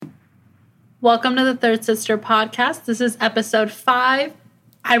Welcome to the Third Sister podcast. This is episode 5.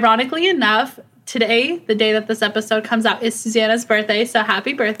 Ironically enough, today, the day that this episode comes out, is Susanna's birthday. So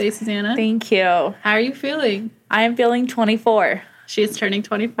happy birthday, Susanna. Thank you. How are you feeling? I am feeling 24. She's turning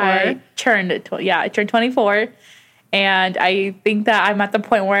 24. I turned 24. And I think that I'm at the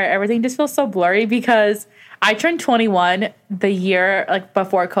point where everything just feels so blurry because I turned 21 the year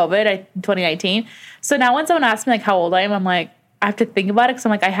before COVID, 2019. So now when someone asks me how old I am, I'm like, I have to think about it because I'm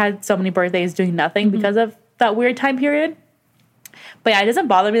like, I had so many birthdays doing nothing because of that weird time period. But yeah, it doesn't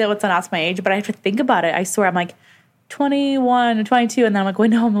bother me that someone asks my age, but I have to think about it. I swear, I'm like 21 or 22, and then I'm like, wait,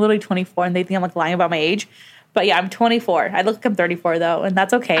 no, I'm literally 24, and they think I'm lying about my age. But yeah, I'm 24. I look like I'm 34 though, and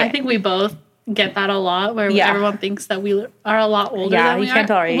that's okay. I think we both get that a lot, where everyone thinks that we are a lot older than we are. Can't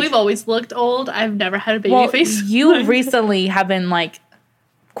tell our age. We've always looked old. I've never had a baby face. You recently have been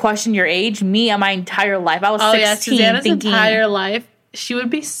question your age. Me, my entire life, I was 16 Susanna's thinking entire life. She would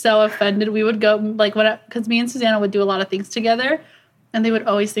be so offended. We would go because me and Susanna would do a lot of things together, and they would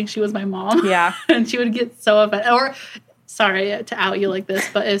always think she was my mom. Yeah, and she would get so offended. Or sorry to out you like this,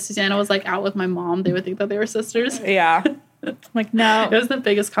 but if Susanna was out with my mom, they would think that they were sisters. Yeah, no, it was the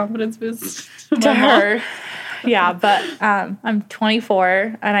biggest confidence boost to her. Yeah, but I'm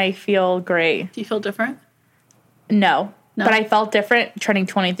 24 and I feel great. Do you feel different? No. But I felt different turning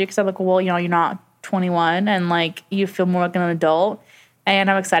 23 because I'm like, well, you're not 21 and you feel more like an adult.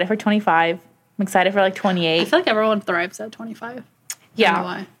 And I'm excited for 25. I'm excited for 28. I feel like everyone thrives at 25. Yeah. I don't know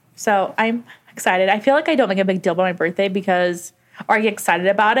why. So I'm excited. I feel like I don't make a big deal about my birthday or I get excited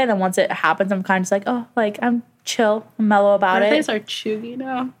about it. And once it happens, I'm kind of just I'm chill, I'm mellow about Birthdays are chuggy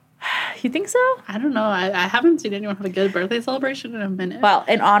now. You think so? I don't know. I haven't seen anyone have a good birthday celebration in a minute. Well,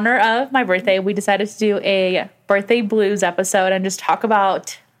 in honor of my birthday, we decided to do a birthday blues episode and just talk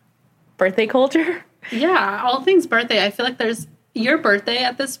about birthday culture. Yeah, all things birthday. I feel like your birthday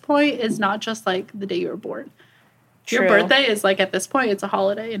at this point is not just the day you were born. True. Your birthday is at this point, it's a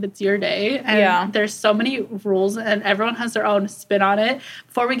holiday and it's your day. And there's so many rules and everyone has their own spin on it.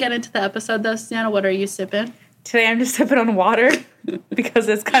 Before we get into the episode though, Susanna, what are you sipping? Today I'm just sipping on water because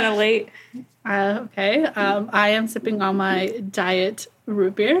it's kind of late. Okay. I am sipping on my diet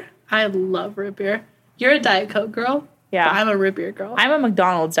root beer. I love root beer. You're a Diet Coke girl. Yeah. I'm a root beer girl. I'm a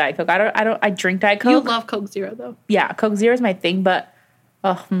McDonald's Diet Coke. I drink Diet Coke. You love Coke Zero though. Yeah, Coke Zero is my thing, but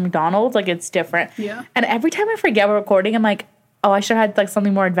McDonald's, it's different. Yeah. And every time I forget we're recording, I'm like, oh, I should have had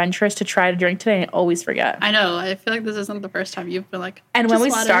something more adventurous to try to drink today, and I always forget. I know. I feel like this isn't the first time you've been And when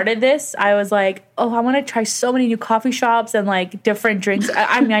we started this, I was like, oh, I want to try so many new coffee shops and different drinks.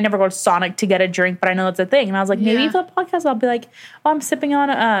 I mean, I never go to Sonic to get a drink, but I know that's a thing. And I was like, maybe for the podcast, I'll be like, oh, I'm sipping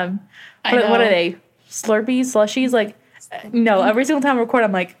on what are they? Slurpees, slushies? No, every single time I record,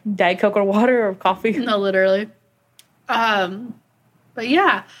 I'm like, Diet Coke or water or coffee. No, literally. But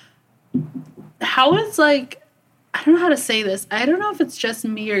yeah. How is I don't know how to say this. I don't know if it's just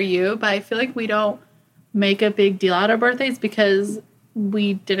me or you, but I feel like we don't make a big deal out of birthdays because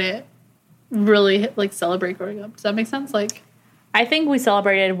we didn't really celebrate growing up. Does that make sense? I think we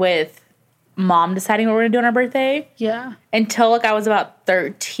celebrated with mom deciding what we're going to do on our birthday. Yeah. Until I was about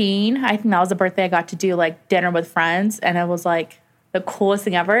 13. I think that was the birthday I got to do dinner with friends, and it was the coolest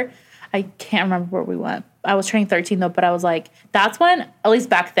thing ever. I can't remember where we went. I was turning 13 though, but I was that's when, at least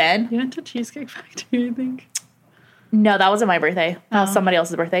back then. You went to Cheesecake Factory, I think. No, that wasn't my birthday. That was somebody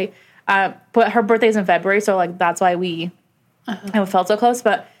else's birthday. But her birthday's in February, so that's why we felt so close.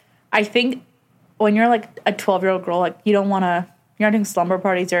 But I think when you're a 12-year-old girl, you don't want to. You're not doing slumber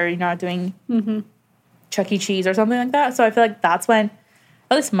parties or you're not doing Chuck E. Cheese or something like that. So I feel that's when,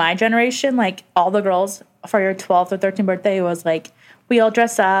 at least my generation, all the girls for your 12th or 13th birthday was we all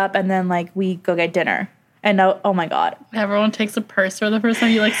dress up and then we go get dinner. And oh my God, everyone takes a purse for the first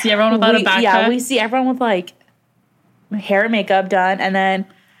time. You see everyone without a backpack. Yeah, we see everyone with hair and makeup done, and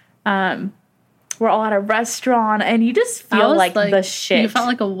then we're all at a restaurant, and you just feel the shit. You felt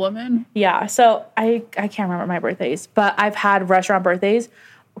like a woman. Yeah, so I can't remember my birthdays, but I've had restaurant birthdays.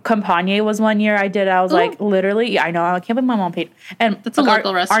 Campagne was one year I did. I was literally, I know, I can't believe my mom paid. And it's a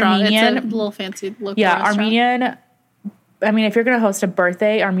local restaurant. Armenian, it's a little fancy local restaurant. Armenian. I mean, if you're gonna host a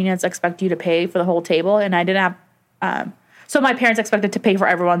birthday, Armenians expect you to pay for the whole table, and I didn't have. So my parents expected to pay for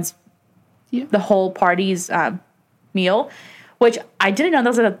everyone's, the whole party's meal, which I didn't know that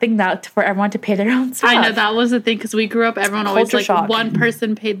was a thing that for everyone to pay their own stuff. I know that was the thing because we grew up, everyone always one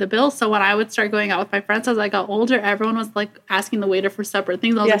person paid the bill. So when I would start going out with my friends as I got older, everyone was asking the waiter for separate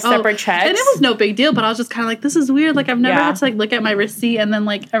things. I was separate checks. And it was no big deal, but I was just kind of this is weird. I've never had to look at my receipt, and then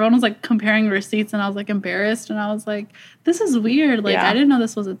everyone was comparing receipts, and I was embarrassed, and I was this is weird. I didn't know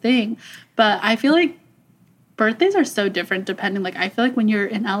this was a thing. But I feel birthdays are so different depending. Like, I feel like when you're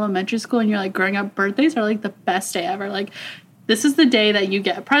in elementary school and you're, like, growing up, birthdays are, like, the best day ever. Like, this is the day that you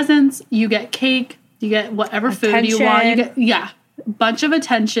get presents, you get cake, you get whatever food you want. You get, a bunch of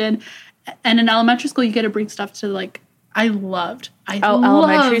attention. And in elementary school, you get to bring stuff to, like,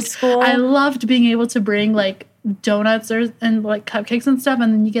 elementary school? I loved being able to bring, like, donuts and, like, cupcakes and stuff,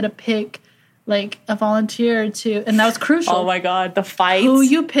 and then you get to pick, like, a volunteer to, and that was crucial. Oh, my God, the fights. Who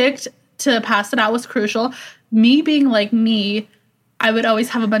you picked to pass it out was crucial. Me being like me, I would always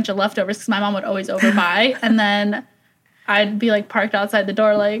have a bunch of leftovers because my mom would always overbuy, and then I'd be, like, parked outside the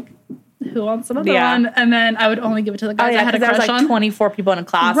door, like, who wants another one? And then I would only give it to the guys I had a crush on. There was, like, 24 people in a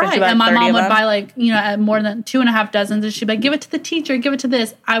class. Right, and my mom would buy, like, you know, more than 2.5 dozens, and she'd be like, give it to the teacher, give it to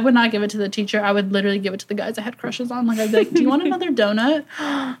this. I would not give it to the teacher. I would literally give it to the guys I had crushes on. Like, I'd be like, do you want another donut?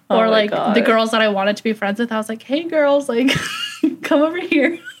 Or, like, the girls that I wanted to be friends with, I was like, hey, girls, like, come over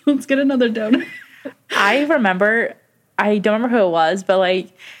here. Let's get another donut. I don't remember who it was, but, like,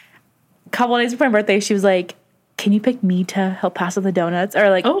 a couple of days before my birthday, she was like, can you pick me to help pass out the donuts? Or,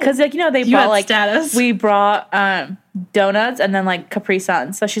 like, because, like, you know, they brought, like, status. We brought donuts and then, like, Capri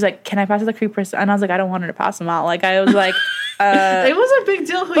Suns. So she's like, can I pass out the Capri Suns? And I was like, I don't want her to pass them out. Like, I was like, it was a big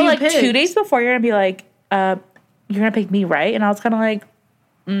deal who you picked. 2 days before, you're going to be like, you're going to pick me, right? And I was kind of like,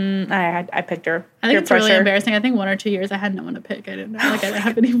 I picked her. I think it's really embarrassing. I think 1 or 2 years I had no one to pick. I didn't know. Like, I didn't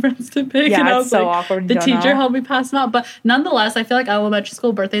have any friends to pick. Yeah, and I was it's so like, awkward. The teacher helped me pass them out. But nonetheless, I feel like elementary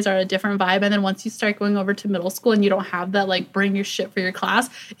school birthdays are a different vibe. And then once you start going over to middle school and you don't have that, like, bring your shit for your class,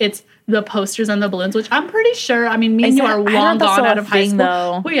 it's the posters and the balloons, which I'm pretty sure, I mean, me and you are long gone out of high school.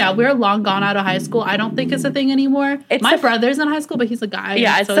 Though. Well, yeah, we're long gone out of high school. I don't think it's a thing anymore. My brother's in high school, but he's a guy.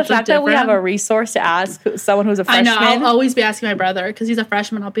 Yeah, it's the fact that we have a resource to ask someone who's a freshman. I know. I'll always be asking my brother because he's a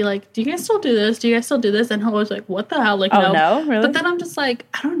freshman. I'll be like, do you guys still do this? Do you guys still do this? And he'll always be like, what the hell? Like, no, really? But then I'm just like,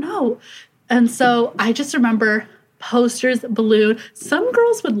 I don't know. And so I just remember posters, balloon. Some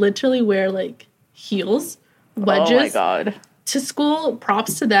girls would literally wear, like, heels, wedges. Oh, my God. To school.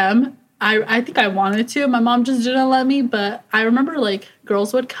 Props to them. I think I wanted to. My mom just didn't let me. But I remember, like,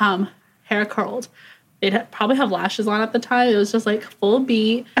 girls would come, hair curled. They'd probably have lashes on at the time. It was just, like, full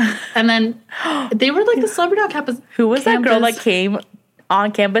beat. And then they were, like, the celebrity on campus. Who was that girl that came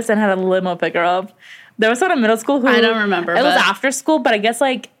on campus and had a limo pick her up? There was someone in middle school who... I don't remember. It was after school, but I guess,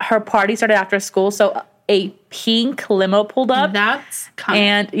 like, her party started after school, so a pink limo pulled up. That's cunt.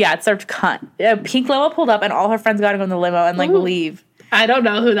 And, yeah, it started cunt. A pink limo pulled up, and all her friends got to go in the limo and, like, leave. I don't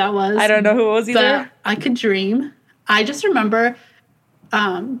know who that was. I don't know who it was either. But I could dream. I just remember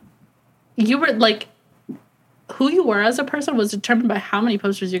you were, like... Who you were as a person was determined by how many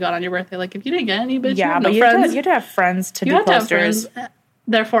posters you got on your birthday. Like, if you didn't get any, bitch, you had no friends. You had to have friends to do posters.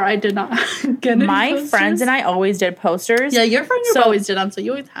 Therefore, I did not get any My posters. friends and I always did posters. Yeah, your friend group always did them, so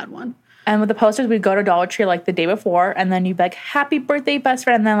you always had one. And with the posters, we'd go to Dollar Tree, like, the day before, and then you'd be like, happy birthday, best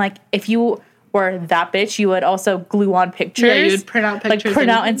friend. And then, like, if you were that bitch, you would also glue on pictures. Yeah, you'd print out pictures. Like,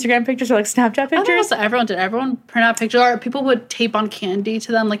 print out Instagram pictures or, like, Snapchat pictures. I think everyone did. Everyone print out pictures. Or people would tape on candy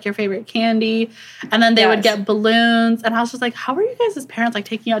to them, like, your favorite candy. And then they would get balloons. And I was just like, how are you guys as parents, like,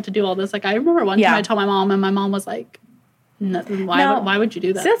 taking you out to do all this? Like, I remember one time I told my mom, and my mom was like, no, why would you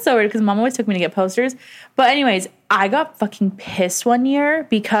do that? See, that's so weird, because mom always took me to get posters. But anyways, I got fucking pissed one year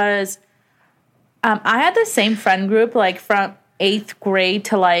because I had the same friend group, like, from 8th grade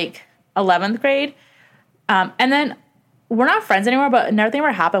to, like, 11th grade. And then we're not friends anymore, but nothing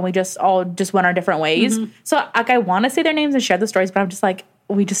ever happened. We just all went our different ways. Mm-hmm. So, like, I want to say their names and share the stories, but I'm just like,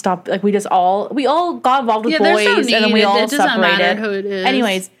 we just stopped. Like, we all got involved with boys, and then we all separated. It doesn't matter who it is.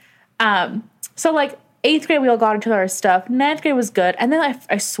 Anyways, so, like, 8th grade, we all got each other our stuff. 9th grade was good. And then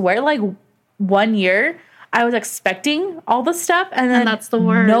I swear, like, 1 year, I was expecting all the stuff, and then that's the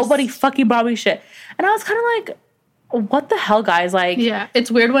worst. Nobody fucking brought me shit. And I was kind of like, what the hell, guys? Like, yeah, it's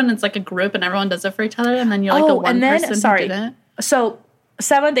weird when it's like a group and everyone does it for each other, and then you're like the one person who didn't. So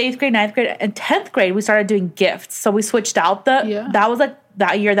 7th, 8th grade, 9th grade, and 10th grade, we started doing gifts. So we switched out that was like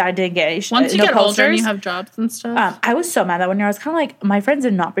that year that I didn't get any Once you get older and you have jobs and stuff. I was so mad that one year. I was kind of like, my friends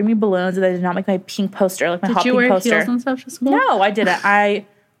did not bring me balloons, and they did not make my pink poster, like my hot pink poster. Did you wear heels and stuff to school? No, I didn't. I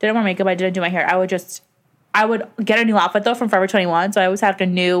didn't wear makeup. I didn't do my hair. I would get a new outfit, though, from Forever 21, so I always had a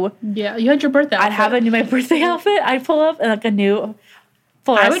new... Yeah, you had your birthday outfit. I'd have my birthday outfit. I'd pull up, and, like, a new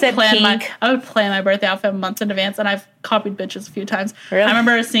fluorescent pink. I would plan my birthday outfit months in advance, and I've copied bitches a few times. Really? I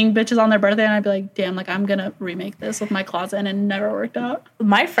remember seeing bitches on their birthday, and I'd be like, damn, like, I'm gonna remake this with my closet, and it never worked out.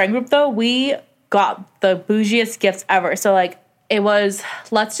 My friend group, though, we got the bougiest gifts ever. So, like, it was...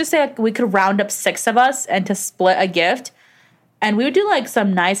 Let's just say, like, we could round up 6 of us and to split a gift. And we would do, like,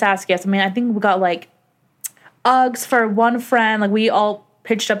 some nice-ass gifts. I mean, I think we got, like... Uggs for one friend. Like, we all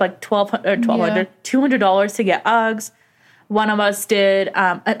pitched up like $200 to get Uggs. One of us did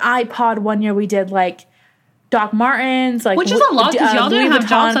an iPod. One year we did like Doc Martens, like which is a lot because y'all didn't have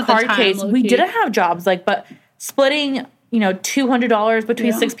jobs at the time. We didn't have jobs, like, but splitting, $200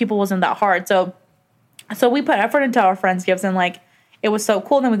 between 6 people wasn't that hard. So we put effort into our friends' gifts, and like it was so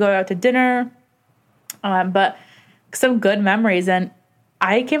cool. Then we go out to dinner, but some good memories. And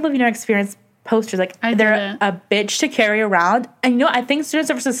I can't believe you never experienced posters. Like they're a bitch to carry around. And I think student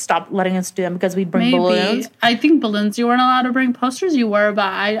services stopped letting us do them because we'd bring balloons. I think balloons you weren't allowed to bring. Posters you were, but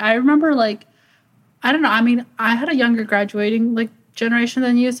I remember like. I don't know. I mean, I had a younger graduating like generation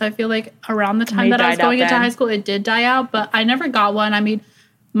than you, so I feel like around the time that I was going into high school, it did die out. But I never got one. I mean,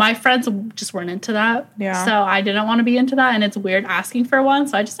 my friends just weren't into that, so I didn't want to be into that. And it's weird asking for one,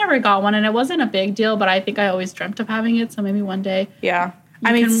 so I just never got one. And it wasn't a big deal, but I think I always dreamt of having it. So maybe one day,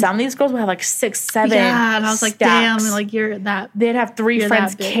 I mean, some of these girls would have like 6, 7. Yeah, and I was like, damn, like you're that. They'd have 3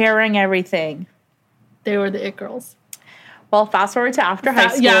 friends carrying everything. They were the it girls. Well, fast forward to after high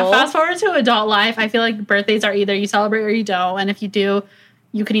school. Yeah, fast forward to adult life. I feel like birthdays are either you celebrate or you don't. And if you do,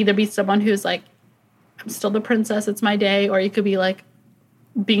 you could either be someone who's like, I'm still the princess, it's my day. Or you could be like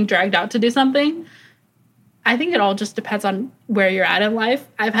being dragged out to do something. I think it all just depends on where you're at in life.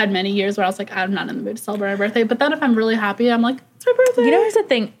 I've had many years where I was like, I'm not in the mood to celebrate my birthday. But then if I'm really happy, I'm like, it's my birthday. Here's the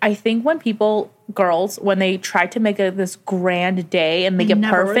thing. I think when girls, when they try to make this grand day and make it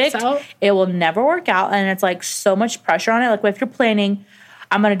perfect, it will never work out. And it's like so much pressure on it. Like if you're planning,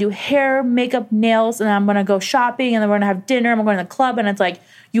 I'm going to do hair, makeup, nails, and I'm going to go shopping, and then we're going to have dinner, and we're going to the club. And it's like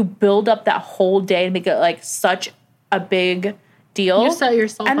you build up that whole day and make it like such a big deal. You set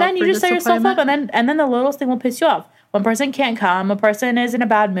yourself up. And then you just set yourself up, and then the littlest thing will piss you off. One person can't come, a person is in a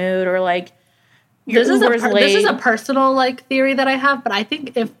bad mood, or like this is a personal like theory that I have, but I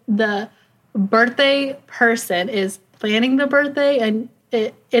think if the birthday person is planning the birthday and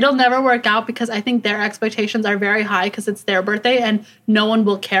it'll never work out because I think their expectations are very high because it's their birthday and no one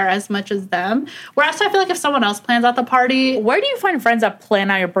will care as much as them. Whereas I feel like if someone else plans out the party... Where do you find friends that plan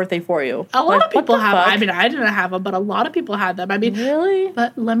out your birthday for you? A lot of people have... I mean, I didn't have them, but a lot of people had them. I mean... Really?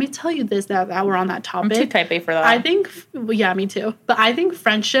 But let me tell you this, now that we're on that topic. I'm too type A for that. I think... Yeah, me too. But I think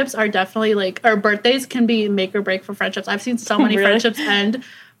friendships are definitely like... Or birthdays can be make or break for friendships. I've seen so many friendships end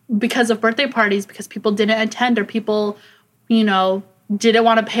because of birthday parties, because people didn't attend or people, didn't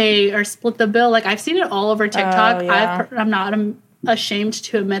want to pay or split the bill. Like, I've seen it all over TikTok. I'm not ashamed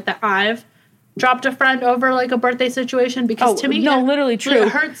to admit that I've dropped a friend over, like, a birthday situation because to me... No, literally true. It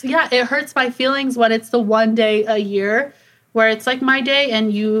hurts. Yeah, it hurts my feelings when it's the one day a year where it's, like, my day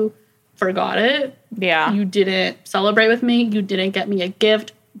and you forgot it. Yeah. You didn't celebrate with me. You didn't get me a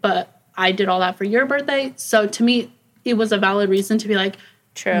gift, but I did all that for your birthday. So, to me, it was a valid reason to be like,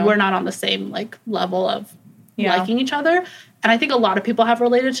 true, we're not on the same, like, level of liking each other. And I think a lot of people have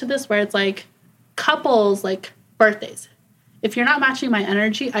related to this where it's like couples, like birthdays. If you're not matching my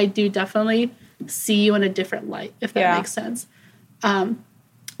energy, I do definitely see you in a different light, if that makes sense.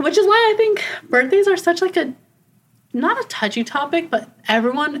 Which is why I think birthdays are such like not a touchy topic, but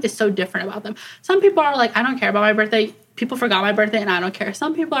everyone is so different about them. Some people are like, I don't care about my birthday. People forgot my birthday and I don't care.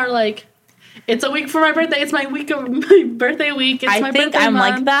 Some people are like, it's a week for my birthday. It's my birthday week. It's my birthday month. I'm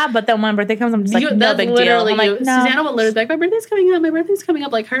like that, but then when my birthday comes, I'm just like, no big deal. I'm like, no. Susanna will literally be like, my birthday's coming up. My birthday's coming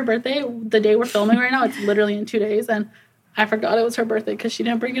up. Like, her birthday, the day we're filming right now, it's literally in 2 days. And I forgot it was her birthday because she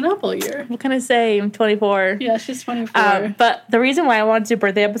didn't bring it up all year. What can I say? I'm 24. Yeah, she's 24. But the reason why I wanted to do a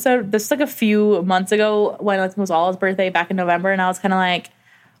birthday episode, this was like a few months ago when it was Alla's birthday back in November. And I was kind of like,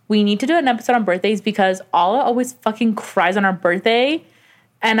 we need to do an episode on birthdays because Alla always fucking cries on our birthday.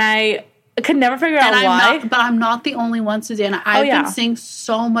 And I could never figure out why. But I'm not the only one, Susanna. I've been seeing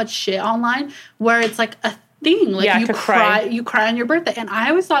so much shit online where it's like a thing. Like, you cry on your birthday. And I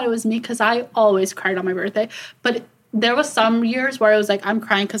always thought it was me because I always cried on my birthday. But there was some years where it was like, I'm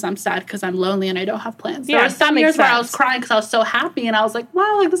crying because I'm sad because I'm lonely and I don't have plans. There were some years where I was crying because I was so happy and I was like,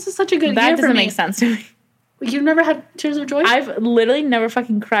 wow, like, this is such a good year for me. That doesn't make sense to me. You've never had tears of joy? I've literally never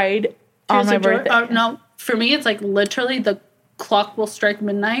fucking cried on my birthday. No, for me, it's like literally the clock will strike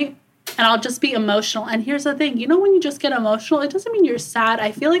midnight and I'll just be emotional. And here's the thing. When you just get emotional, it doesn't mean you're sad.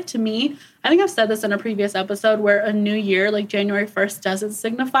 I feel like, to me, I think I've said this in a previous episode, where a new year, like January 1st, doesn't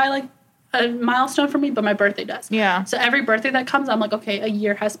signify, like, a milestone for me, but my birthday does. Yeah. So every birthday that comes, I'm like, okay, a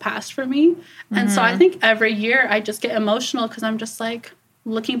year has passed for me. And so I think every year I just get emotional because I'm just, like,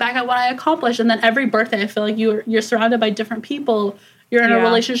 looking back at what I accomplished. And then every birthday, I feel like you're surrounded by different people. You're in a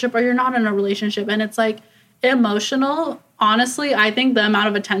relationship or you're not in a relationship. And it's, like, emotional. Honestly, I think the amount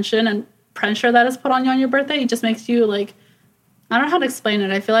of attention and pressure that is put on you on your birthday, it just makes you, like, I don't know how to explain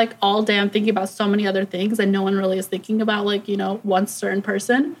it. I feel like all day I'm thinking about so many other things and no one really is thinking about, like, you know, one certain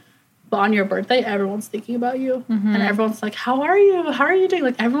person. But on your birthday, everyone's thinking about you. And everyone's like, how are you? How are you doing?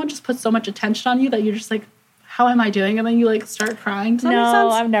 Like, everyone just puts so much attention on you that you're just like, how am I doing? And then you, like, start crying. Does that make sense? No,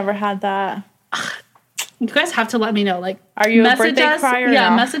 I've never had that. You guys have to let me know. Like, are you a birthday crier? Yeah,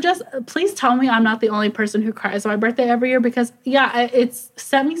 no? Message us. Please tell me I'm not the only person who cries on my birthday every year because, yeah, it's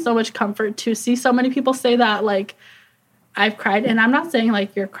sent me so much comfort to see so many people say that, like, I've cried. And I'm not saying,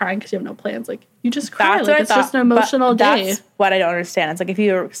 like, you're crying because you have no plans. Like, you just cry. That's like, it's just an emotional day. That's what I don't understand. It's like, if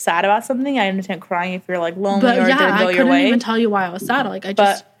you're sad about something, I understand crying if you're, like, lonely but, or yeah, didn't go your way. I couldn't even tell you why I was sad. Like, I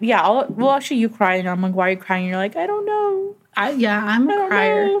just... But, yeah, well, actually, you cried, and I'm like, why are you crying? And you're like, I don't know. I'm a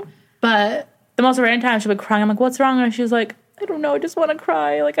crier. Know. But... The most random time she'll be crying. I'm like, what's wrong? And she's like, I don't know. I just want to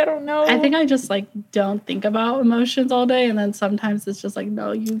cry. Like, I don't know. I think I just, like, don't think about emotions all day. And then sometimes it's just like,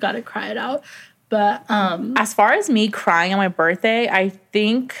 no, you got to cry it out. But as far as me crying on my birthday, I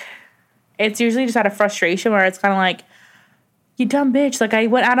think it's usually just out of frustration where it's kind of like, you dumb bitch. Like, I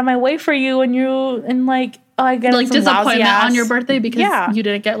went out of my way for you and like, oh, I get like disappointment on your birthday because you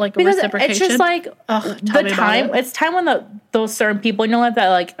didn't get like a reciprocation. It's just like the time. It's time when those certain people in your life that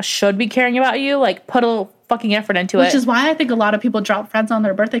like should be caring about you, like put a fucking effort into it. Which is why I think a lot of people drop friends on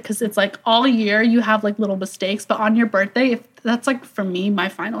their birthday because it's like all year you have like little mistakes, but on your birthday, if that's like for me my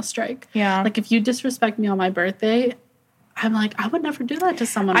final strike. Yeah, like if you disrespect me on my birthday, I'm like, I would never do that to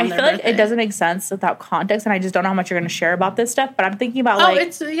someone on their birthday. I feel like it doesn't make sense without context, and I just don't know how much you're going to share about this stuff, but I'm thinking about,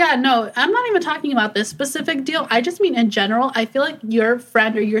 I'm not even talking about this specific deal. I just mean in general, I feel like your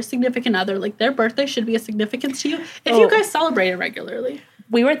friend or your significant other, like, their birthday should be a significance to you if you guys celebrate it regularly.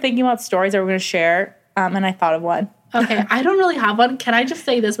 We were thinking about stories that we're going to share, and I thought of one. Okay, I don't really have one. Can I just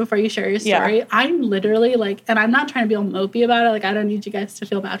say this before you share your story? Yeah. I'm literally, like, and I'm not trying to be all mopey about it. Like, I don't need you guys to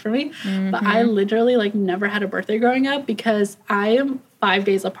feel bad for me. But I literally, like, never had a birthday growing up because I am 5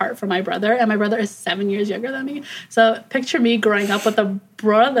 days apart from my brother, and my brother is 7 years younger than me. So picture me growing up with a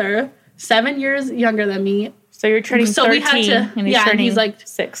brother 7 years younger than me. So you're turning 13, and he's turning he's like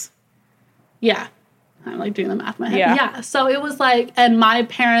 6. Yeah. I'm like doing the math in my head. Yeah. So it was like, and my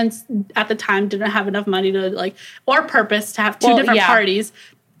parents at the time didn't have enough money to like, or purpose to have two different parties.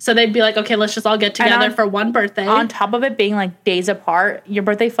 So they'd be like, okay, let's just all get together for one birthday. On top of it being like days apart, your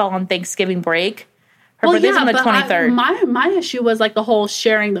birthday fell on Thanksgiving break. Her birthday's on the 23rd. My issue was like the whole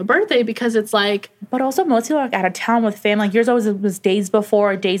sharing the birthday because it's like... But also most people are like out of town with family. Like yours always was days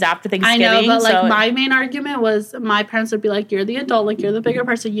before or days after Thanksgiving. I know, but like my main argument was my parents would be like, you're the adult, like you're the bigger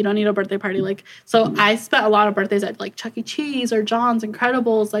person, you don't need a birthday party. Like, so I spent a lot of birthdays at like Chuck E. Cheese or John's,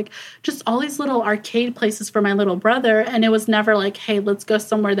 Incredibles, like just all these little arcade places for my little brother. And it was never like, hey, let's go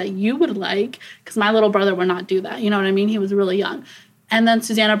somewhere that you would like, because my little brother would not do that. You know what I mean? He was really young. And then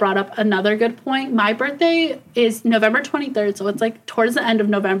Susanna brought up another good point. My birthday is November 23rd, so it's like towards the end of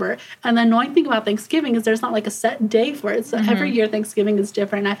November. And the annoying thing about Thanksgiving is there's not like a set day for it. So every year Thanksgiving is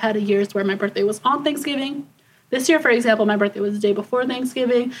different. I've had years where my birthday was on Thanksgiving. This year, for example, my birthday was the day before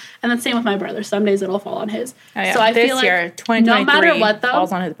Thanksgiving. And then same with my brother. Some days it'll fall on his. Oh, yeah. So I feel like year, 2023, no matter what, though,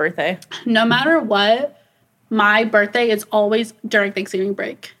 falls on his birthday. No matter what, my birthday is always during Thanksgiving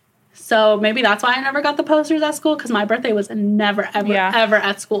break. So maybe that's why I never got the posters at school, because my birthday was never, ever, ever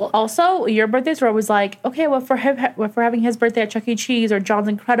at school. Also, your birthdays were always like, okay, well, for having his birthday at Chuck E. Cheese or John's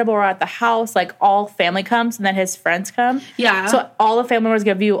Incredible or at the house, like all family comes and then his friends come. Yeah. So all the family members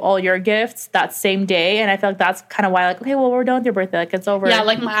give you all your gifts that same day. And I feel like that's kind of why, like, okay, well, we're done with your birthday. Like, it's over. Yeah,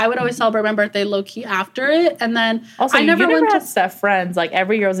 like I would always celebrate my birthday low-key after it. And then also, I never went to set friends. Like,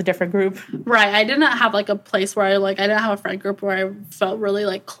 every year was a different group. Right. I didn't have, like, a place where I didn't have a friend group where I felt really,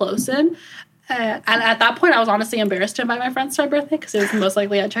 like, close in. And at that point, I was honestly embarrassed to invite my friends to my birthday because it was most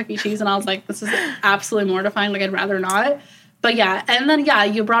likely at Chuck E. Cheese. And I was like, this is absolutely mortifying. Like, I'd rather not. But, yeah. And then, yeah,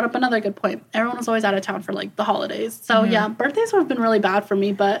 you brought up another good point. Everyone was always out of town for, like, the holidays. So, yeah, birthdays have been really bad for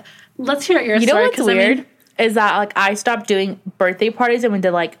me. But let's hear your story. You know what's weird? Is that, like, I stopped doing birthday parties and we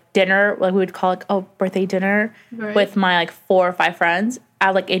did, like, dinner. Like, we would call, like, birthday dinner with my, like, 4 or 5 friends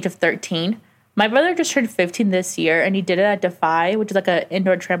at, like, age of 13. My brother just turned 15 this year, and he did it at Defy, which is like an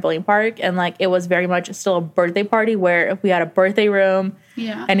indoor trampoline park. And like it was very much still a birthday party where we had a birthday room.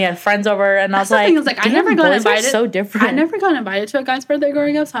 Yeah. And he had friends over, and that's I was like, I never got invited. So different. I never got invited to a guy's birthday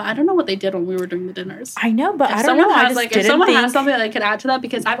growing up, so I don't know what they did when we were doing the dinners. I know, but I don't know. If someone has something that I could add to that,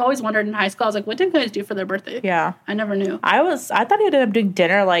 because I've always wondered in high school, I was like, what did guys do for their birthday? Yeah. I never knew. I thought he ended up doing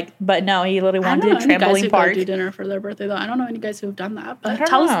dinner, like, but no, he literally wanted to do a trampoline park. I don't know any guys who do dinner for their birthday, though. I don't know any guys who have done that. But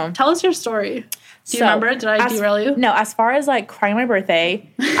tell us your story. Do you remember? Did I derail you? No, as far as like crying my birthday,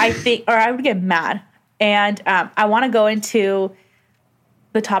 I think, or I would get mad. And I want to go into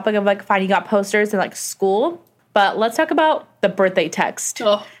the topic of like finding out posters in like school. But let's talk about the birthday text.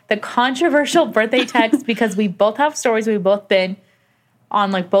 Oh. The controversial birthday text, because we both have stories. We've both been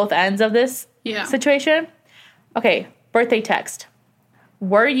on like both ends of this situation. Okay, birthday text.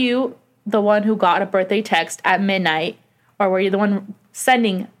 Were you the one who got a birthday text at midnight, or were you the one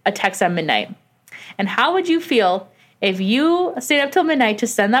sending a text at midnight? And how would you feel if you stayed up till midnight to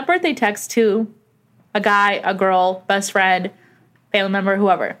send that birthday text to a guy, a girl, best friend, family member,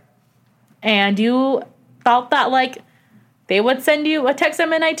 whoever, and you thought that like they would send you a text at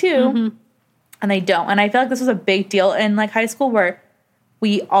midnight too, and they don't? And I feel like this was a big deal in like high school where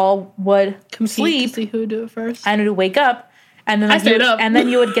we all would sleep to see who would do it first, and would wake up, and then and then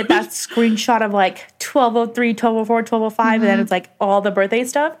you would get that screenshot of like 12:03, 12:04, 12:05, and then it's like all the birthday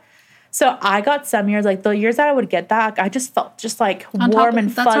stuff. So I got some years, like the years that I would get that, I just felt just like warm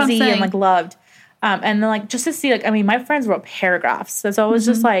and fuzzy and like loved. And then like just to see like, I mean, my friends wrote paragraphs, so it was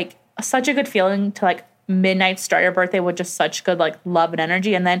just like such a good feeling to like midnight start your birthday with just such good like love and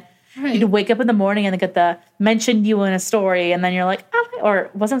energy. And then you'd wake up in the morning and get the mentioned you in a story, and then you're like, oh, or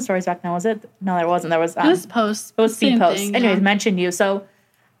wasn't stories back then, was it? No, there wasn't. There was it was posts. It was feed posts. Anyways, mentioned you. So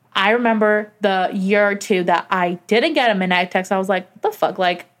I remember the year or two that I didn't get a midnight text. I was like, what the fuck?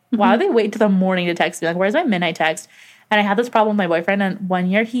 Like, why do they wait till the morning to text me? Like, where's my midnight text? And I had this problem with my boyfriend, and one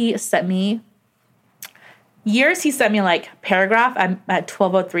year he sent me like paragraph at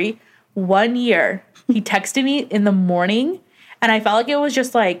 12:03. One year he texted me in the morning, and I felt like it was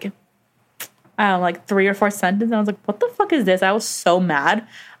just like, I don't know, like 3 or 4 sentences. And I was like, what the fuck is this? I was so mad.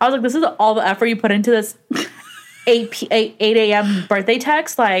 I was like, this is all the effort you put into this 8 a.m. birthday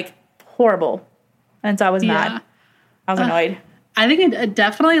text. Like, horrible. And so I was mad. I was annoyed. I think it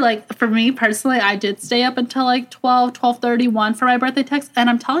definitely, like, for me personally, I did stay up until like 12:31 for my birthday text. And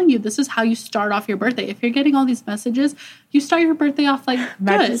I'm telling you, this is how you start off your birthday. If you're getting all these messages, you start your birthday off like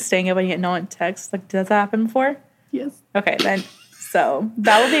Imagine staying up and you get no one text. Like, does that happen before? Yes. Okay, then. So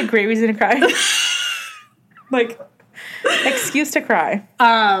that would be a great reason to cry. Like, excuse to cry.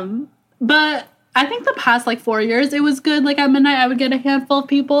 But I think the past like 4 years, it was good. Like at midnight, I would get a handful of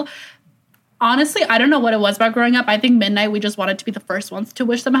people. Honestly, I don't know what it was about growing up. I think midnight, we just wanted to be the first ones to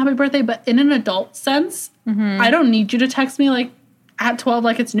wish them a happy birthday. But in an adult sense, I don't need you to text me like at 12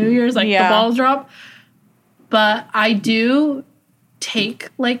 like it's New Year's, like the balls drop. But I do take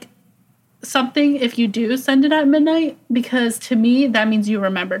like something if you do send it at midnight, because to me that means you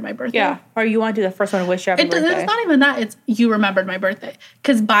remembered my birthday. Yeah, or you want to be the first one to wish you happy birthday. It's not even that, it's you remembered my birthday,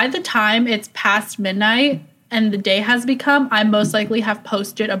 because by the time it's past midnight and the day has become, I most likely have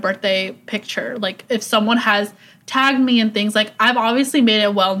posted a birthday picture. Like if someone has tagged me and things, like I've obviously made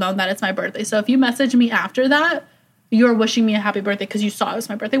it well known that it's my birthday. So if you message me after that, you're wishing me a happy birthday because you saw it was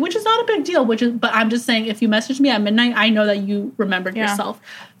my birthday, which is not a big deal. But I'm just saying, if you message me at midnight, I know that you remembered yourself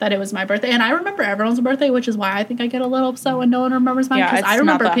that it was my birthday, and I remember everyone's birthday, which is why I think I get a little upset when no one remembers mine. Yeah, it's I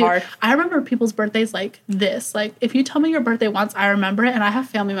remember not that hard. I remember people's birthdays like this. Like if you tell me your birthday once, I remember it, and I have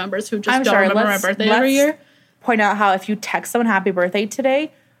family members who just don't remember my birthday every year. Point out how if you text someone happy birthday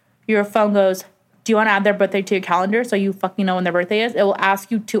today, your phone goes, do you want to add their birthday to your calendar so you fucking know when their birthday is? It will ask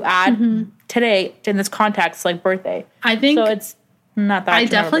you to add today in this context, like birthday. I think so. It's not that. I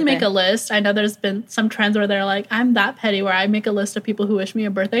definitely make a list. I know there's been some trends where they're like, I'm that petty where I make a list of people who wish me a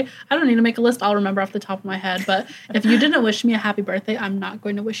birthday. I don't need to make a list. I'll remember off the top of my head. But if you didn't wish me a happy birthday, I'm not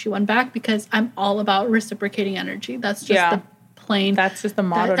going to wish you one back, because I'm all about reciprocating energy. That's just the plain. That's just the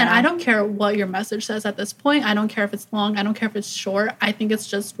motto. And I don't care what your message says at this point. I don't care if it's long. I don't care if it's short. I think it's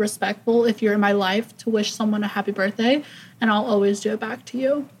just respectful if you're in my life to wish someone a happy birthday, and I'll always do it back to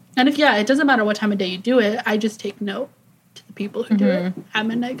you. And if, it doesn't matter what time of day you do it, I just take note to the people who do it at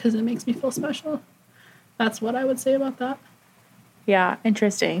midnight because it makes me feel special. That's what I would say about that. Yeah,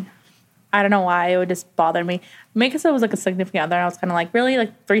 interesting. I don't know why it would just bother me. Because it was like a significant other, I was kind of like, really?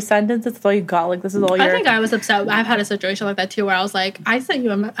 Like 3 sentences? That's all you got? Like, this is all your... I think I was upset. I've had a situation like that too, where I was like, I sent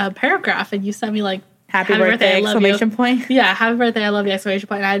you a paragraph and you sent me like, happy birthday, exclamation point. Yeah, happy birthday, I love you, exclamation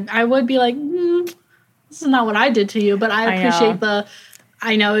point. And I would be like, this is not what I did to you, but I appreciate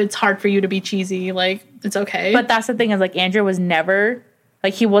I know it's hard for you to be cheesy. Like, it's okay. But that's the thing is, like, Andrew was never,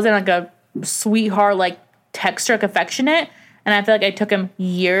 like, he wasn't, like, a sweetheart, like, texture, like, affectionate. And I feel like it took him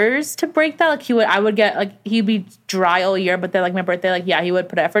years to break that. Like, I would get, like, he'd be dry all year, but then, like, my birthday, like, he would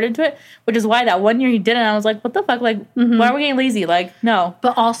put effort into it. Which is why that one year he didn't. I was like, what the fuck? Like, why are we getting lazy? Like, no.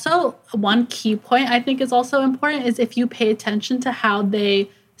 But also, one key point I think is also important is if you pay attention to how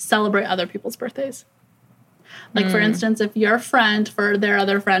they celebrate other people's birthdays. Like, for instance, if your friend for their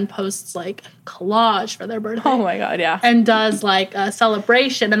other friend posts, like, collage for their birthday. Oh, my God, yeah. And does, like, a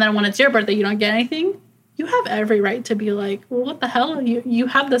celebration, and then when it's your birthday, you don't get anything, you have every right to be like, well, what the hell? You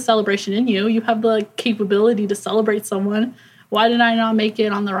have the celebration in you. You have the like, capability to celebrate someone. Why did I not make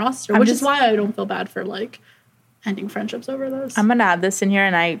it on the roster? Which is why I don't feel bad for like ending friendships over this. I'm gonna add this in here,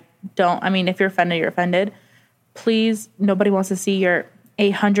 and I mean, if you're offended, you're offended. Please, nobody wants to see your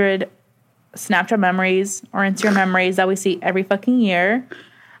 800 Snapchat memories or Instagram memories that we see every fucking year.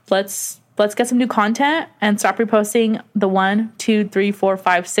 Let's get some new content and stop reposting the 1, 2, 3, 4,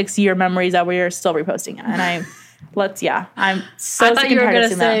 5, 6 year memories that we are still reposting. And I'm so I thought you were gonna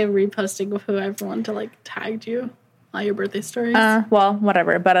say reposting with everyone to like tagged you on your birthday stories. Well,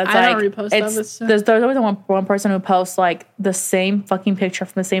 whatever. But it's I don't repost there's always one person who posts like the same fucking picture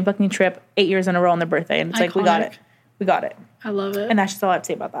from the same fucking trip 8 years in a row on their birthday, and it's Iconic. Like we got it. I love it. And that's just all I have to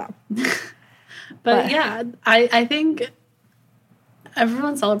say about that. but yeah, I think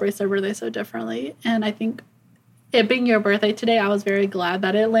everyone celebrates their birthday so differently, and I think it being your birthday today, I was very glad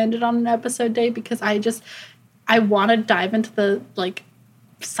that it landed on an episode day because I want to dive into the like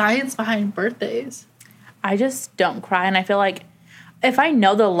science behind birthdays. I just don't cry, and I feel like if I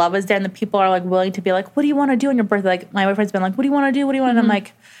know the love is there and the people are like willing to be like, what do you want to do on your birthday? Like my boyfriend's been like, what do you want to do? What do you want? Mm-hmm. And I'm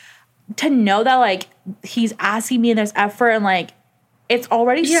like, to know that like he's asking me and there's effort and like it's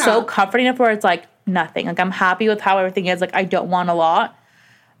already so comforting enough where it's like nothing. Like I'm happy with how everything is. Like I don't want a lot,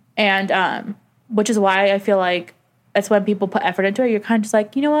 and which is why I feel like it's when people put effort into it. You're kind of just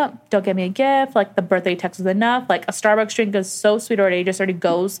like, you know what? Don't get me a gift. Like the birthday text is enough. Like a Starbucks drink is so sweet already. It just already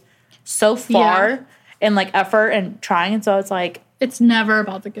goes so far. Yeah. And like effort and trying, and so it's like it's never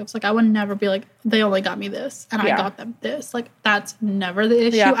about the gifts. Like I would never be like they only got me this and I got them this. Like that's never the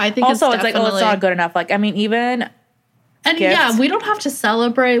issue. Yeah. I think also it's like it's not good enough. Like I mean even and gifts. We don't have to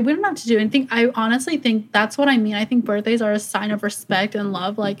celebrate. We don't have to do anything. I honestly think that's what I mean. I think birthdays are a sign of respect and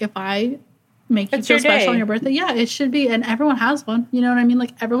love. Like if I make you feel special on your birthday, it should be. And everyone has one. You know what I mean?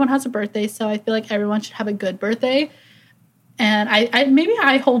 Like everyone has a birthday, so I feel like everyone should have a good birthday. And I maybe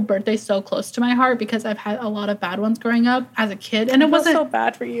I hold birthdays so close to my heart because I've had a lot of bad ones growing up as a kid. And it wasn't so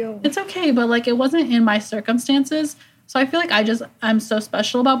bad for you. It's okay, but like it wasn't in my circumstances. So I feel like I'm so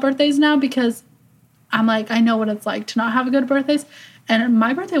special about birthdays now because I'm like, I know what it's like to not have a good birthdays. And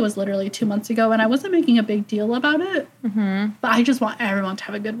my birthday was literally 2 months ago, and I wasn't making a big deal about it. Mm-hmm. But I just want everyone to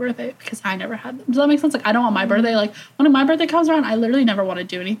have a good birthday because I never had them. Does that make sense? Like, I don't want my birthday. Like, when my birthday comes around, I literally never want to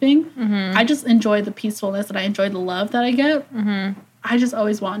do anything. Mm-hmm. I just enjoy the peacefulness and I enjoy the love that I get. Mm-hmm. I just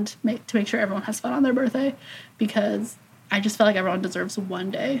always want to make sure everyone has fun on their birthday because I just feel like everyone deserves one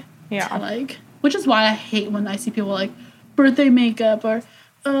day. Yeah. To, like, which is why I hate when I see people like birthday makeup or,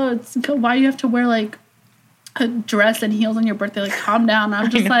 why do you have to wear like a dress and heels on your birthday? Like, calm down. I'm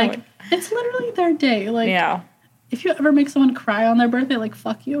just like, it's literally their day. Like, if you ever make someone cry on their birthday, like,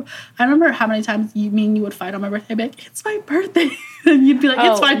 fuck you. I remember how many times you would fight on my birthday. I'd be like, it's my birthday. And you'd be like,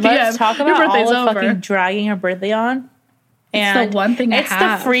 it's 5 p.m. Let's talk about your birthday's all fucking dragging your birthday on. And it's the one thing it's the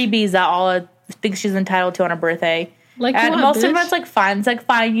freebies that all thinks she's entitled to on her birthday. Like, and what, most bitch? of it's like fine. It's like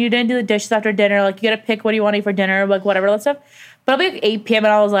fine. You didn't do the dishes after dinner. Like you gotta pick what do you want to eat for dinner. Like whatever that stuff. But it'll be like 8 p.m.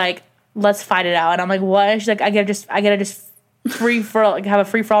 and I was like, let's fight it out. And I'm like, what? And she's like, I gotta just free for like have a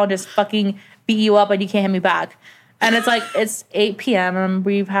free for all and just fucking beat you up and you can't hit me back. And it's like it's 8 p.m. and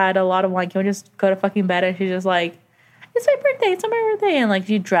we've had a lot of wine. Can we just go to fucking bed? And she's just like, it's my birthday. It's not my birthday. And like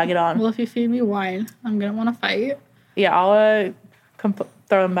you drag it on. Well, if you feed me wine, I'm gonna want to fight. Yeah, I'll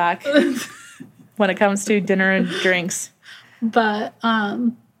throw them back when it comes to dinner and drinks. But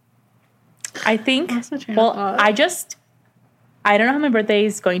I think I don't know how my birthday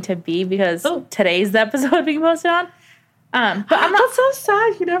is going to be because today's the episode being posted on. But I'm not so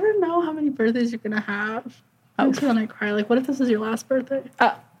sad. You never know how many birthdays you're gonna have. Makes me want to cry. Like, what if this is your last birthday?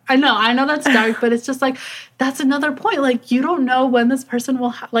 I know that's dark, but it's just like that's another point. Like, you don't know when this person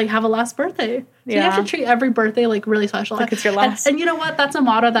will have a last birthday. So you have to treat every birthday like really special. Like it's your last. And you know what? That's a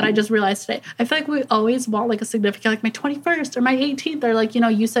motto that I just realized today. I feel like we always want like a significant, like my 21st or my 18th or like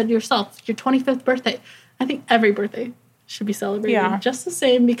you said yourself your 25th birthday. I think every birthday should be celebrated just the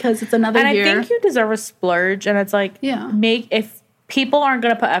same because it's another year. And I think you deserve a splurge. And it's like if people aren't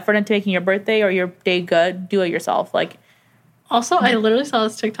gonna put effort into making your birthday or your day good, do it yourself. Like. Also, I literally saw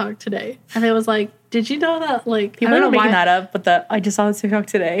this TikTok today, and it was like, "Did you know that like people are making that up?" But I just saw this TikTok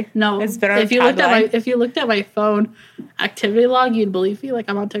today. No, it's been on if you looked at my phone activity log, you'd believe me. Like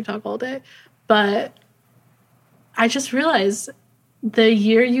I'm on TikTok all day, but I just realized the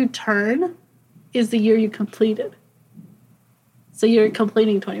year you turn is the year you completed. So you're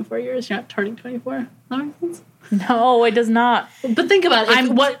completing 24 years. You're not turning 24. That makes sense? No, it does not. But think about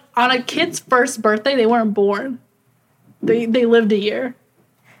it. On a kid's first birthday, they weren't born. They lived a year.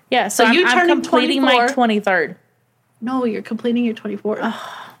 Yeah, so I'm completing 24. My 23rd. No, you're completing your 24th.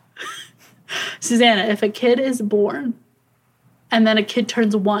 Susanna, if a kid is born and then a kid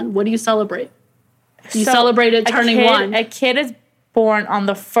turns 1, what do you celebrate? You celebrate it turning 1. A kid is born on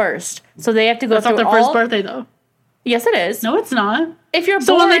the 1st, so they have to go through all... That's not their first birthday, though. Yes, it is. No, it's not. If you're born...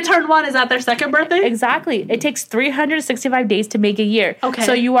 So when they turn 1, is that their second birthday? Exactly. It takes 365 days to make a year. Okay.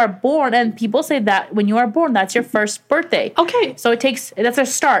 So you are born, and people say that when you are born, that's your first birthday. Okay. So that's a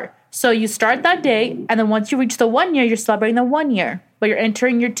start. So you start that day, and then once you reach the 1 year, you're celebrating the 1 year. But you're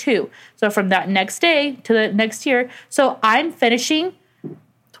entering year 2. So from that next day to the next year. So I'm finishing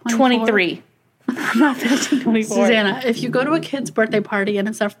 23. I'm not finishing 24. Susanna, if you go to a kid's birthday party and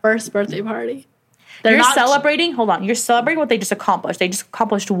it's their first birthday party, you're celebrating what they just accomplished. They just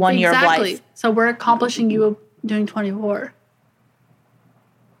accomplished 1 year of life. So we're accomplishing you doing 24.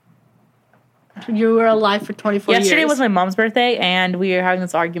 You were alive for 24 years. Yesterday was my mom's birthday, and we were having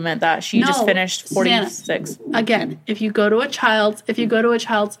this argument that she just finished 46. Susanna, again, if you go to a child's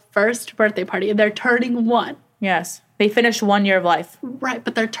first birthday party and they're turning 1. Yes. They finished 1 year of life. Right,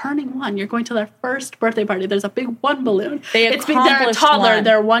 but they're turning 1. You're going to their first birthday party. There's a big 1 balloon. They're a toddler. 1.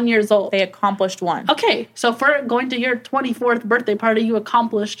 They're 1 year old. They accomplished 1. Okay, so for going to your 24th birthday party, you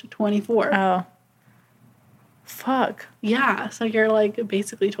accomplished 24. Oh. Fuck. Yeah, so you're like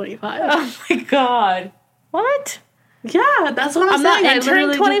basically 25. Oh my God. What? Yeah, that's what I'm saying. Not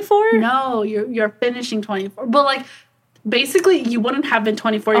entering 24? No, you're finishing 24. But like, basically, you wouldn't have been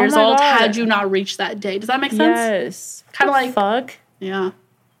 24 years old had you not reached that day. Does that make sense? Yes. Kind of like... Fuck. Yeah.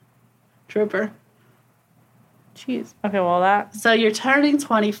 Trooper. Jeez. Okay, well So you're turning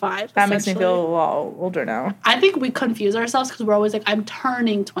 25. That makes me feel a lot older now. I think we confuse ourselves because we're always like, I'm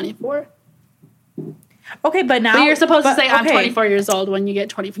turning 24. Okay, but now... But you're supposed to say, I'm 24 years old when you get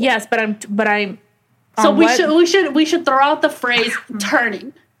 24. Yes, but I'm... So we should throw out the phrase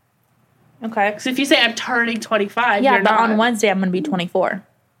turning. Okay. Because if you say I'm turning 25, yeah, but on Wednesday I'm going to be 24.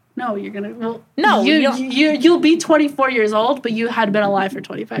 No, you're going to... Well, no. You'll be 24 years old, but you had been alive for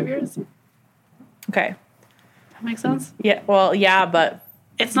 25 years. Okay. That makes sense? Yeah, well, yeah, but...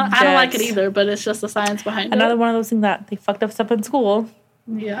 It's not... I don't like it either, but it's just the science behind it. Another one of those things that they fucked us up in school.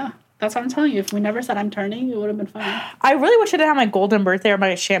 Yeah. That's what I'm telling you. If we never said I'm turning, it would have been fine. I really wish I did have my golden birthday or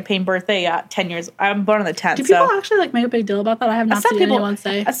my champagne birthday at 10 years. I'm born on the 10th. Do people actually like make a big deal about that? I have not seen anyone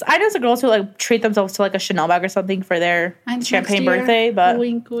say. I know some girls who like treat themselves to like a Chanel bag or something for their champagne birthday. But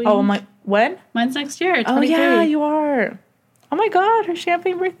wink, wink. Oh my, when? Mine's next year. 23. Oh yeah, you are. Oh my God, her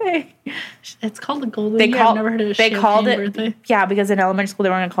champagne birthday. It's called the golden year. I've never heard of a champagne birthday. Yeah, because in elementary school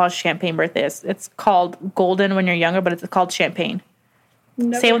they weren't gonna call it champagne birthday. It's called golden when you're younger, but it's called champagne.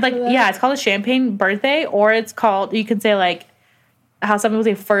 Same with it's called a champagne birthday, or it's called, you can say like how some people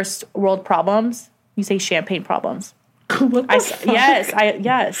say first world problems. You say champagne problems. What the fuck?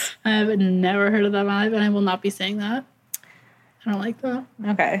 Yes. I have never heard of that in my life, and I will not be saying that. I don't like that.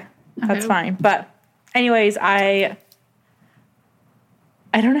 Okay. That's fine. But anyways, I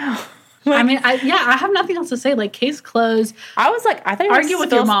don't know. I mean, I have nothing else to say. Like, case closed. I was like, I thought you were argue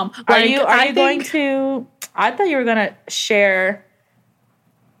with your mom. Are you going to? I thought you were gonna share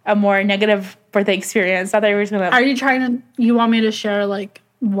a more negative birthday experience. I thought you were gonna. Are you trying to? You want me to share like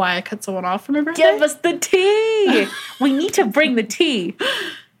why I cut someone off for my birthday? Give us the tea. We need to bring the tea.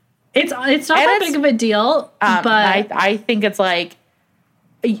 It's not that big of a deal, but I think it's like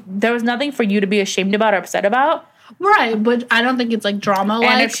there was nothing for you to be ashamed about or upset about. Right, but I don't think it's like drama.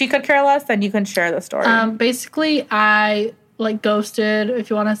 And if she could care less, then you can share the story. Basically, I like ghosted, if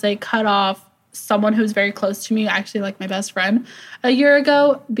you want to say, cut off someone who's very close to me, actually like my best friend, a year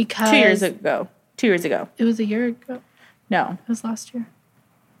ago because 2 years ago. 2 years ago. It was a year ago. No, it was last year.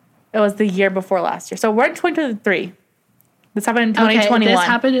 It was the year before last year. So we're in 2023. This happened in 2021. Okay, this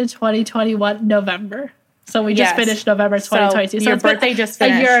happened in 2021 November. So we just finished November 2022. So your birthday just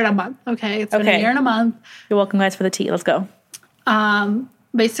finished. A year and a month. Okay, it's been a year and a month. You're welcome, guys, for the tea. Let's go.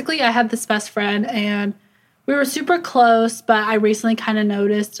 Basically, I had this best friend, and we were super close, but I recently kind of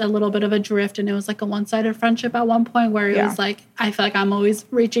noticed a little bit of a drift, and it was like a one-sided friendship at one point where it was like, I feel like I'm always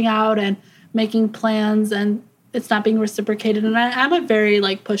reaching out and making plans, and it's not being reciprocated. And I'm a very,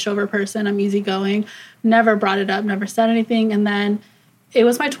 like, pushover person. I'm easygoing. Never brought it up, never said anything. And then it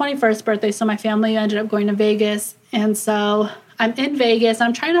was my 21st birthday, so my family ended up going to Vegas. And so I'm in Vegas.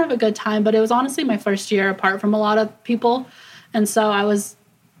 I'm trying to have a good time, but it was honestly my first year apart from a lot of people. And so I was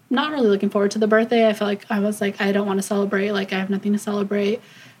not really looking forward to the birthday. I feel like I was like, I don't want to celebrate. Like, I have nothing to celebrate.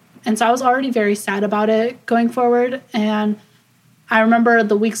 And so I was already very sad about it going forward. And I remember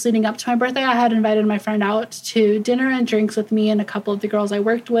the weeks leading up to my birthday, I had invited my friend out to dinner and drinks with me and a couple of the girls I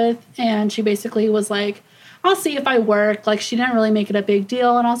worked with. And she basically was like, I'll see if I work. Like, she didn't really make it a big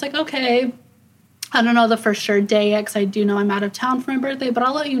deal. And I was like, okay. I don't know the for sure day yet because I do know I'm out of town for my birthday, but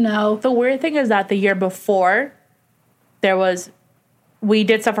I'll let you know. The weird thing is that the year before, we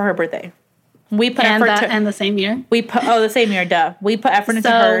did stuff for her birthday. We put effort and the same year? The same year, duh. We put effort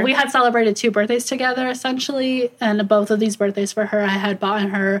into her. So we had celebrated 2 birthdays together, essentially, and both of these birthdays for her, I had bought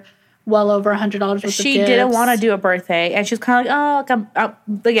her well over $100 worth of gifts. She didn't want to do a birthday, and she's kind of like, I'm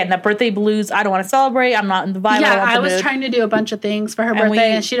again, the birthday blues, I don't want to celebrate, I'm not in the vibe. Yeah, I was trying to do a bunch of things for her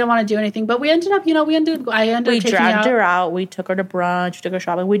birthday, and she didn't want to do anything, but we ended up, we dragged her out, we took her to brunch, we took her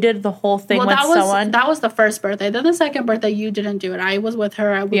shopping, we did the whole thing with someone. That was the first birthday. Then the second birthday, you didn't do it. I was with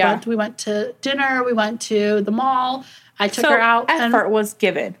her. We went to dinner, we went to the mall, I took her out. Effort was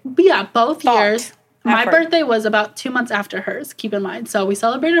given. Yeah, both years. My birthday was about 2 months after hers, keep in mind. So we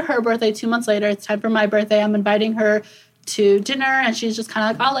celebrated her birthday 2 months later. It's time for my birthday. I'm inviting her to dinner, and she's just kind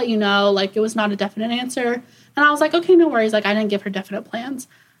of like, I'll let you know. Like, it was not a definite answer. And I was like, okay, no worries. Like, I didn't give her definite plans.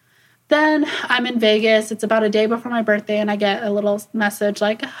 Then I'm in Vegas. It's about a day before my birthday, and I get a little message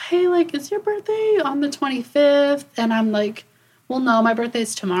like, hey, like, is your birthday on the 25th? And I'm like, well, no, my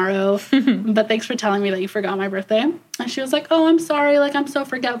birthday's tomorrow, but thanks for telling me that you forgot my birthday. And she was like, oh, I'm sorry. Like, I'm so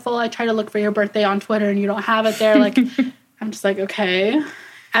forgetful. I try to look for your birthday on Twitter and you don't have it there. Like, I'm just like, okay.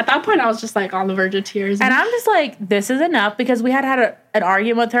 At that point, I was just like on the verge of tears. And I'm just like, this is enough, because we had an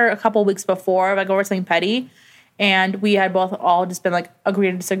argument with her a couple weeks before, like over something petty. And we had both all just been like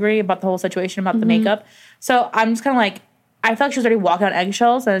agree to disagree about the whole situation about the makeup. So I'm just kind of like, I felt like she was already walking on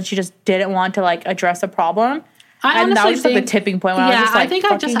eggshells and she just didn't want to like address the problem. And that was just like the tipping point when I was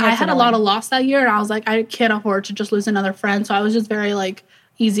just like, I had a lot of loss that year, and I was like, I can't afford to just lose another friend. So I was just very like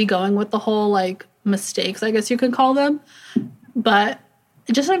easygoing with the whole like mistakes, I guess you could call them. But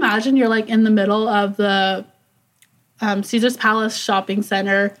just imagine you're like in the middle of the Caesar's Palace shopping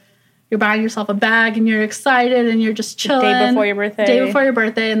center. You're buying yourself a bag and you're excited and you're just chilling. Day before your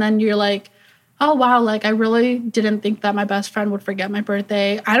birthday. And then you're like, oh, wow, like, I really didn't think that my best friend would forget my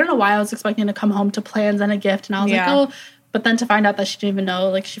birthday. I don't know why I was expecting to come home to plans and a gift. And I was like, oh, but then to find out that she didn't even know,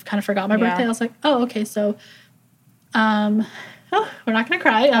 like, she kind of forgot my birthday. I was like, oh, okay, so, we're not going to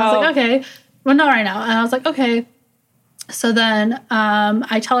cry. And I was like, okay. Well, not right now. And I was like, okay. So then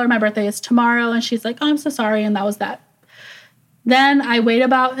I tell her my birthday is tomorrow. And she's like, oh, I'm so sorry. And that was that. Then I wait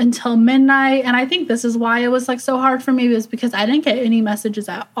about until midnight, and I think this is why it was, like, so hard for me, was because I didn't get any messages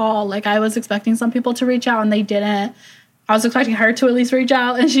at all. Like, I was expecting some people to reach out, and they didn't. I was expecting her to at least reach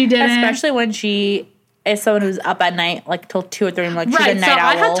out, and she didn't. Especially when she is someone who's up at night, like, till 2 or 3, like, she's a night owl.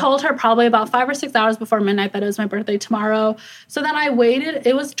 I had told her probably about 5 or 6 hours before midnight that it was my birthday tomorrow. So then I waited.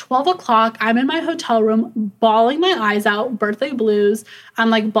 It was 12 o'clock. I'm in my hotel room, bawling my eyes out, birthday blues. I'm,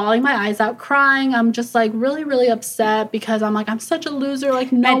 like, bawling my eyes out, crying. I'm just, like, really, really upset because I'm, like, I'm such a loser.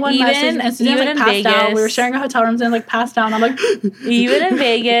 Like, no one messaged me. And Susan, like, passed out. We were sharing a hotel room and, like, passed out. And I'm, like... Even in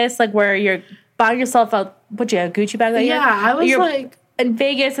Vegas, like, where you're buying yourself a... What, you had a Gucci bag that year? Yeah, I was, like... In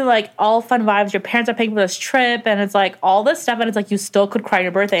Vegas and like all fun vibes, your parents are paying for this trip, and it's like all this stuff, and it's like you still could cry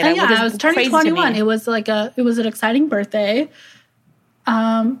your birthday. And I was turning 21. It was like it was an exciting birthday.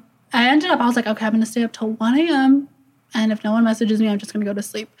 I was like, okay, I'm gonna stay up till 1 a.m. and if no one messages me, I'm just gonna go to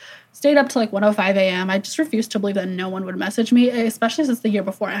sleep. Stayed up till like 1:05 a.m. I just refused to believe that no one would message me, especially since the year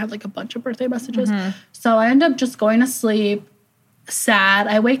before I had like a bunch of birthday messages. So I ended up just going to sleep. Sad.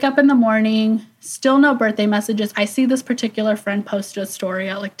 I wake up in the morning, still no birthday messages. I see this particular friend post a story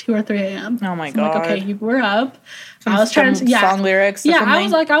at like 2 or 3 a.m. Oh my God. I'm like, okay, you were up. I was trying to song lyrics.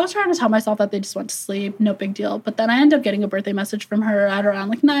 I was trying to tell myself that they just went to sleep, no big deal. But then I ended up getting a birthday message from her at around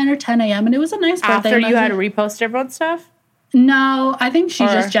like 9 or 10 a.m. and it was a nice birthday message. After you had reposted everyone's stuff? No, I think she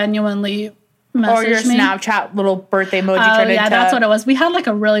just genuinely messaged or your me. Snapchat little birthday emoji turned into... Yeah, that's what it was. We had like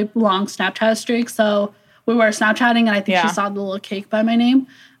a really long Snapchat streak, so we were Snapchatting, and I think she saw the little cake by my name.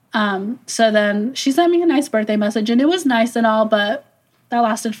 So then she sent me a nice birthday message, and it was nice and all, but that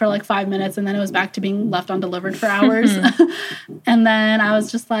lasted for like 5 minutes, and then it was back to being left undelivered for hours. And then I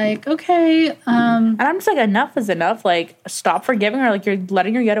was just like, okay. And I'm just like, enough is enough. Like, stop forgiving her. Like, you're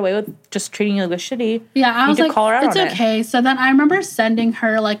letting her get away with just treating you like shitty. Yeah, I was like, call her out it's okay. So then I remember sending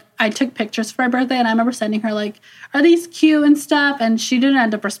her, like, I took pictures for her birthday, and I remember sending her, like, are these cute and stuff? And she didn't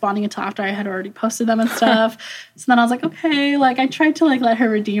end up responding until after I had already posted them and stuff. So then I was like, okay. Like, I tried to, like, let her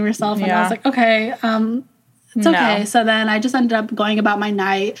redeem herself, and I was like, okay, it's okay. So then I just ended up going about my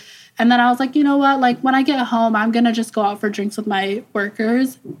night. And then I was like, you know what? Like, when I get home, I'm going to just go out for drinks with my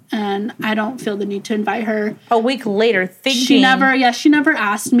workers. And I don't feel the need to invite her. A week later, thinking... She never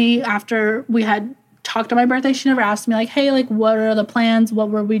asked me after we had talked on my birthday. She never asked me, like, hey, like, what are the plans? What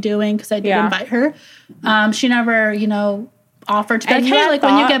were we doing? Because I did invite her. She never, offered to be like, hey, like,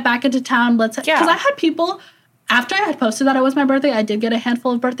 when you get back into town, let's... Because I had people... after I had posted that it was my birthday, I did get a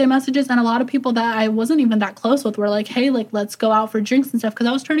handful of birthday messages, and a lot of people that I wasn't even that close with were like, hey, like, let's go out for drinks and stuff, because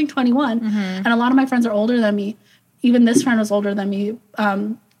I was turning 21, and a lot of my friends are older than me. Even this friend was older than me.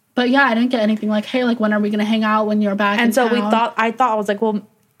 But yeah, I didn't get anything like, hey, like, when are we going to hang out when you're back in town? I was like, well,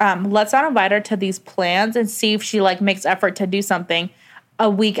 let's not invite her to these plans and see if she, like, makes effort to do something a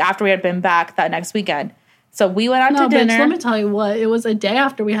week after we had been back that next weekend. So we went out to dinner. Bitch, let me tell you what. It was a day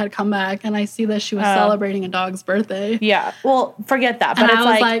after we had come back, and I see that she was celebrating a dog's birthday. Yeah. Well, forget that. But and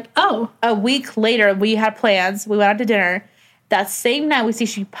I was like, oh. A week later, we had plans. We went out to dinner. That same night, we see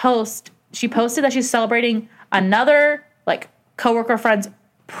she posted that she's celebrating another, like, coworker friend's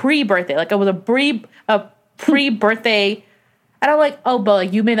pre-birthday. Like, it was a pre-birthday. And I'm like, oh, but,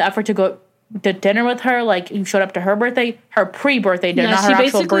 like, you made the effort to go to dinner with her, like, you showed up to her birthday, her pre-birthday dinner, not her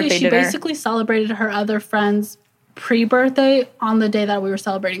actual birthday dinner. She basically celebrated her other friend's pre-birthday on the day that we were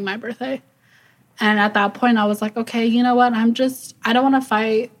celebrating my birthday. And at that point, I was like, okay, you know what? I don't want to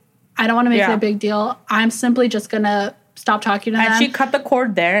fight. I don't want to make it a big deal. I'm simply just going to stop talking to them. And she cut the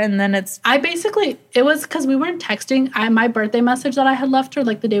cord there, and then it was because we weren't texting. My birthday message that I had left her,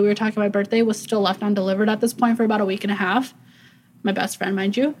 like, the day we were talking about my birthday, was still left undelivered at this point for about a week and a half. My best friend,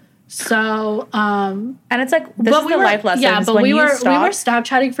 mind you. So, and it's like, this is the life lesson. Yeah, but we were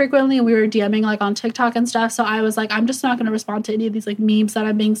Snapchatting frequently, and we were DMing, like, on TikTok and stuff. So I was like, I'm just not going to respond to any of these, like, memes that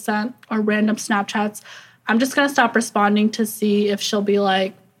I'm being sent or random Snapchats. I'm just going to stop responding to see if she'll be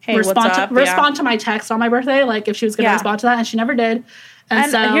like, hey, respond to my text on my birthday. Like, if she was going to respond to that, and she never did. And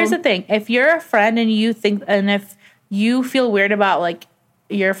so here's the thing. If you're a friend and if you feel weird about, like,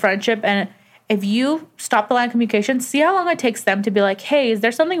 your friendship, and if you stop the line of communication, see how long it takes them to be like, hey, is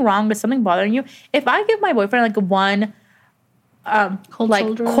there something wrong? Is something bothering you? If I give my boyfriend, like, one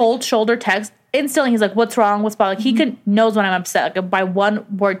cold shoulder text, instantly he's like, what's wrong? What's bothering? He knows when I'm upset, like, by one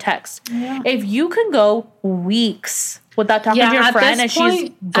word text. Yeah. If you can go weeks without talking to your friend,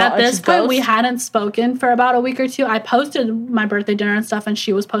 at this point, we hadn't spoken for about a week or two. I posted my birthday dinner and stuff, and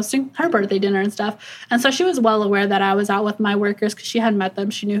she was posting her birthday dinner and stuff. And so she was well aware that I was out with my workers because she had met them.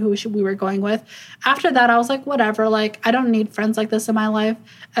 She knew who we were going with. After that, I was like, whatever. Like, I don't need friends like this in my life.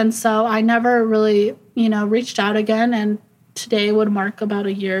 And so I never really, reached out again. And today would mark about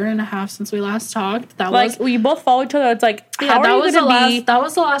a year and a half since we last talked. We both follow each other. It's like, that was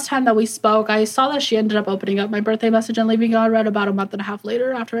the last time that we spoke. I saw that she ended up opening up my birthday message and leaving it unread about a month and a half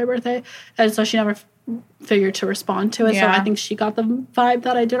later after my birthday, and so she never figured to respond to it. Yeah. So I think she got the vibe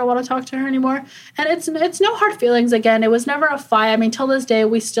that I didn't want to talk to her anymore. And it's no hard feelings. Again, it was never a fight. I mean, till this day,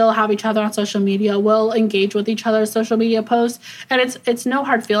 we still have each other on social media. We'll engage with each other's social media posts, and it's no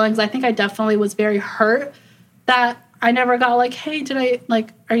hard feelings. I think I definitely was very hurt that I never got like, hey,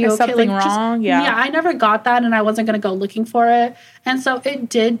 are you okay? Something wrong? Yeah, I never got that, and I wasn't going to go looking for it. And so it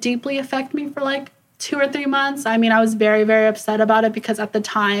did deeply affect me for like 2 or 3 months. I mean, I was very, very upset about it because at the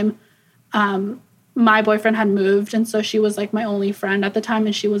time, my boyfriend had moved, and so she was like my only friend at the time,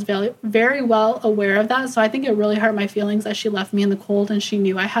 and she was very, very well aware of that. So I think it really hurt my feelings that she left me in the cold, and she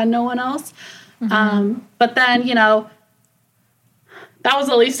knew I had no one else. But then, that was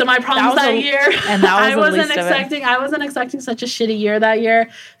the least of my problems that year. And that was I wasn't expecting such a shitty year that year.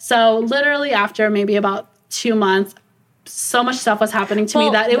 So literally after maybe about 2 months, so much stuff was happening to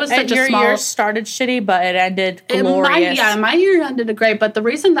me that it was such a small... Your year started shitty, but it ended glorious. My year ended great. But the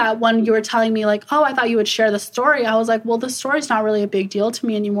reason that when you were telling me, like, oh, I thought you would share the story, I was like, well, the story's not really a big deal to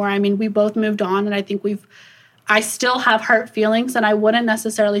me anymore. I mean, we both moved on, and I think I still have hurt feelings, and I wouldn't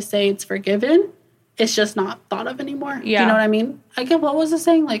necessarily say it's forgiven. It's just not thought of anymore. Yeah. You know what I mean? What was the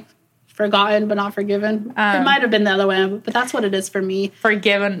saying? Like, forgotten but not forgiven. It might have been the other way, but that's what it is for me.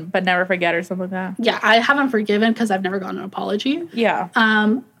 Forgiven but never forget, or something like that. Yeah, I haven't forgiven because I've never gotten an apology. Yeah. But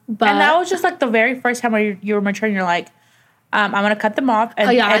and that was just like the very first time where you were mature and you're like, I'm going to cut them off. And,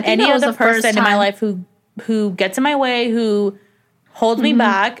 and any other person in my life who gets in my way, who holds me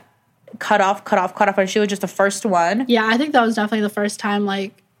back, cut off. And she was just the first one. Yeah, I think that was definitely the first time,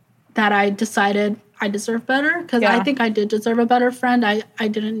 like, that I decided I deserve better, because I think I did deserve a better friend. I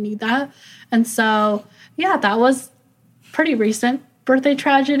didn't need that. And so, yeah, that was pretty recent birthday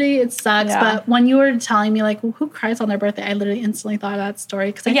tragedy. It sucks. But when you were telling me, like, who cries on their birthday, I literally instantly thought of that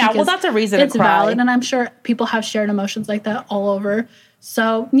story. Cause that's a reason it's to cry. Valid, and I'm sure people have shared emotions like that all over.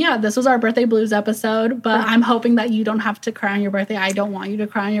 So, yeah, this was our birthday blues episode, but I'm hoping that you don't have to cry on your birthday. I don't want you to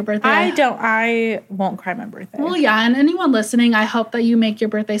cry on your birthday. I won't cry on my birthday. Well, yeah, and anyone listening, I hope that you make your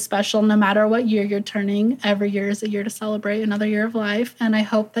birthday special no matter what year you're turning. Every year is a year to celebrate another year of life, and I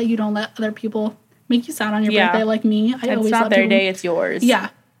hope that you don't let other people make you sad on your birthday like me. It's not their day, it's yours. Yeah.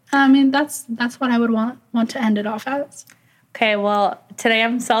 I mean, that's what I would want to end it off as. Okay, well, today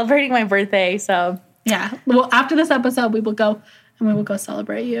I'm celebrating my birthday, so... Yeah. Well, after this episode, we will go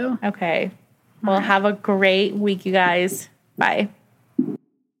celebrate you. Okay. Well, have a great week, you guys. Bye.